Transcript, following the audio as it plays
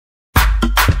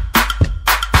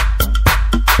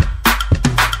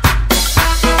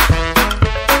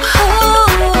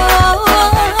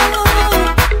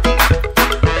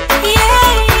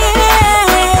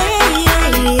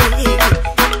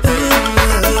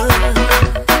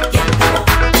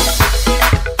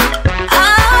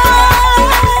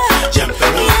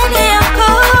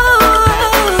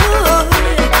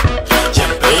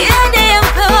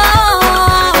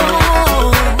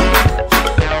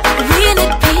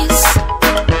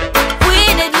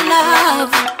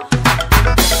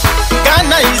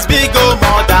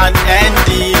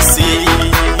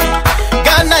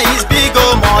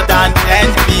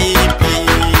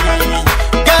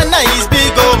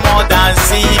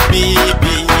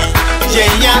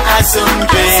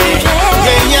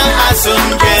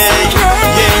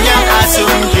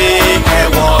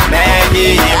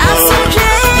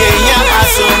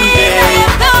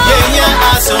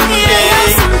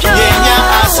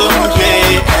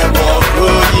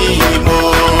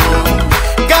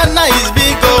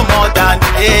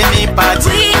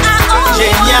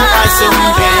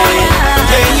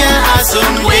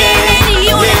asumwe,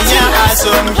 yenya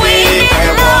asumwe,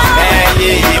 ewo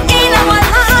meyimo.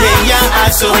 Yenya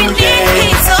asumwe,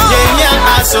 yenya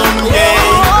asumwe,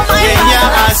 yenya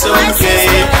asumwe,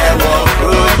 ewo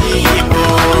royimo.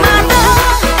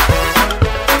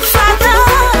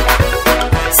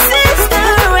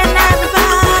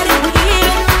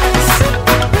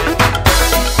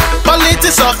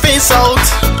 Politics of insult,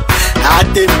 at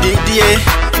them didie,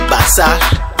 basa,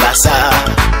 basa.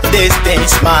 These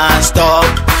things must stop.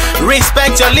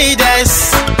 Respect your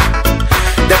leaders,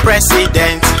 the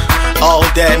president, all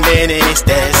the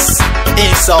ministers.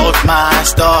 Insult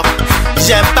must stop.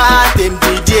 J'aime pas them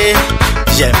didie,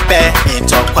 j'aime pas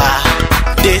intokwa.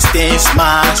 These things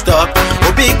must stop.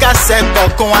 Obika se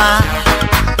pokwa.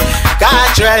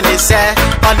 Katreni se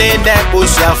on the neck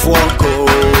push ya fonko.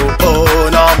 Oh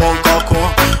no munkoku.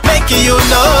 Make you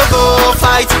no go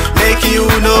fight, make you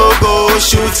no go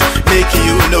shoot, make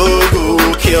you no go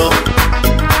kill.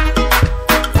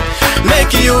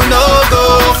 Make you no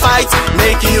go fight,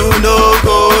 make you no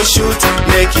go shoot,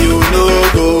 make you no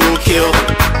go kill.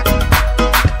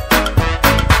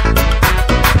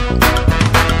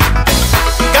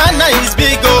 Ghana is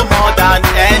bigger more than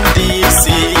NDC.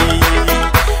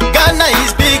 Ghana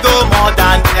is bigger more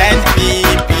than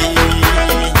NPP.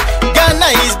 Ghana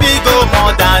is bigger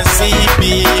more than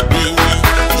CPP.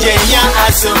 Yenya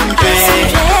asumbe,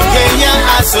 yenya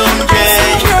asumbe,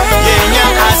 yenya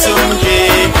asumbe,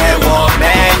 ewo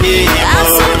meyimo.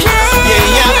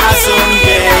 Yenya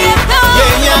asumbe,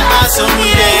 yenya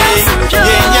asumbe,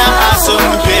 yenya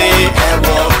asumbe,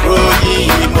 ewo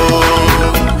royimo.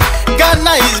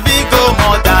 Ghana is bigger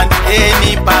more than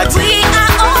any party.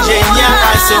 Yenya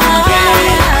asumbe,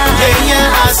 yenya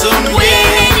asumbe,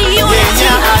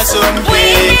 yenya asumbe,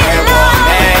 ewo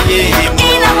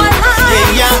meyimo.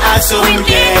 Yenya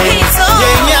asumbe,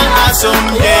 yenya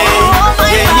asumbe,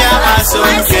 yenya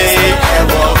asumbe,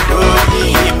 ewo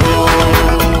royimo.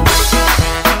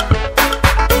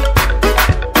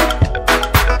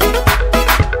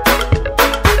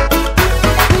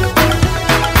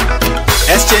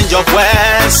 Exchange of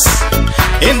words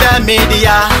in the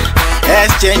media,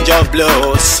 exchange of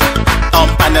blows on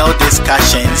panel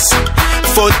discussions,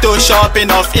 photoshopping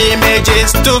of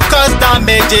images to cause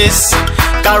damages,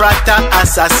 character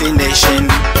assassination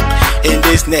in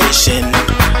this nation.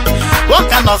 What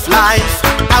kind of life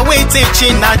are we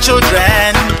teaching our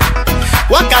children?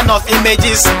 What kind of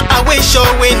images are we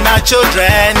showing our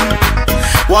children?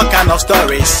 What kind of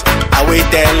stories are we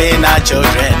telling our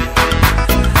children?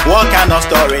 What kind of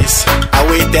stories are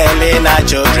we telling our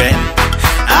children?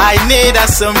 I need a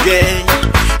someday,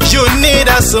 you need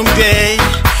a someday,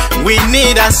 we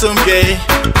need a someday,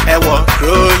 ewo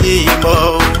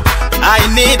royimo. I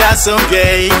need a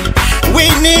someday, we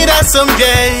need a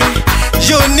someday,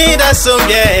 you need a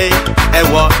someday,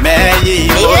 ewo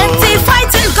meyimo. Empty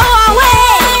fighting go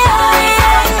away,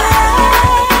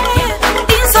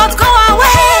 insult go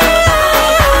away,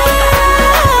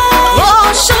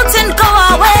 oh shooting go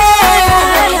away.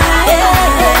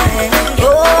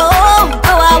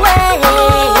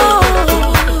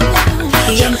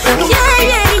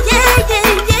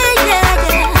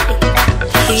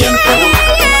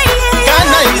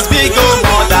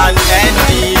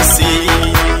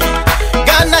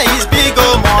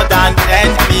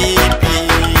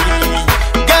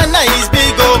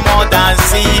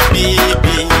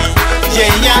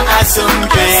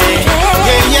 Asumbe,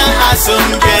 yenya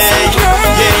asumbe,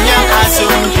 yenya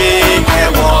asumbe,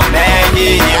 ewo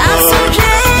meyimo.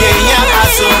 Yenya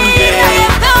asumbe,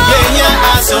 yenya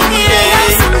asumbe,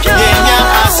 yenya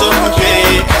asumbe,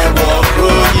 ewo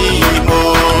royimo.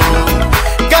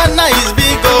 Ghana is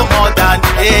bigger more than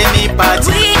any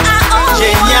party.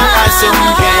 Yenya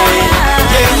asumbe,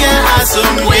 yenya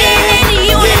asumbe,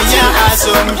 yenya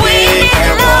asumbe,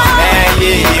 ewo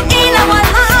meyimo.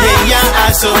 Yenya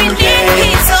asumbe,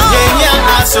 yenya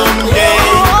asumbe,